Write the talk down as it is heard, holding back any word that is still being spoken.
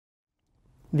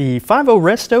The 50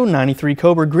 Resto 93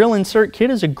 Cobra Grille Insert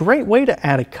Kit is a great way to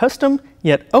add a custom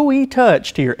yet OE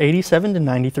touch to your 87 to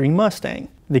 93 Mustang.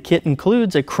 The kit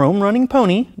includes a chrome running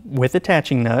pony with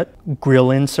attaching nut,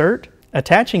 grille insert,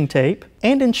 attaching tape,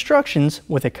 and instructions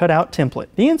with a cutout template.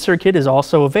 The insert kit is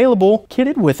also available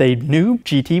kitted with a new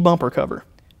GT bumper cover.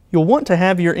 You'll want to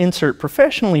have your insert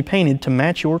professionally painted to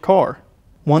match your car.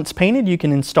 Once painted, you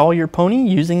can install your pony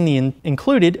using the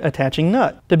included attaching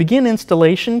nut. To begin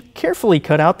installation, carefully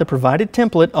cut out the provided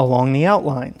template along the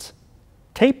outlines.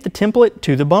 Tape the template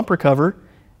to the bumper cover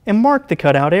and mark the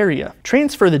cutout area.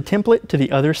 Transfer the template to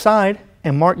the other side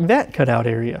and mark that cutout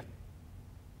area.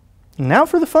 Now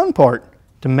for the fun part.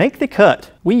 To make the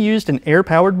cut, we used an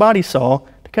air-powered body saw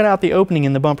to cut out the opening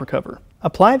in the bumper cover.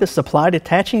 Apply the supplied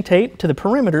attaching tape to the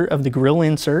perimeter of the grille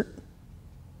insert.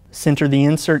 Center the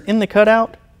insert in the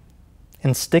cutout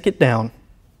and stick it down.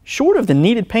 Short of the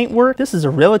needed paintwork, this is a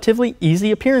relatively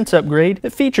easy appearance upgrade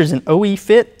that features an OE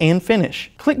fit and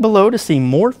finish. Click below to see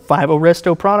more 50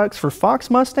 Resto products for Fox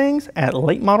Mustangs at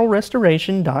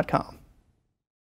latemodelrestoration.com.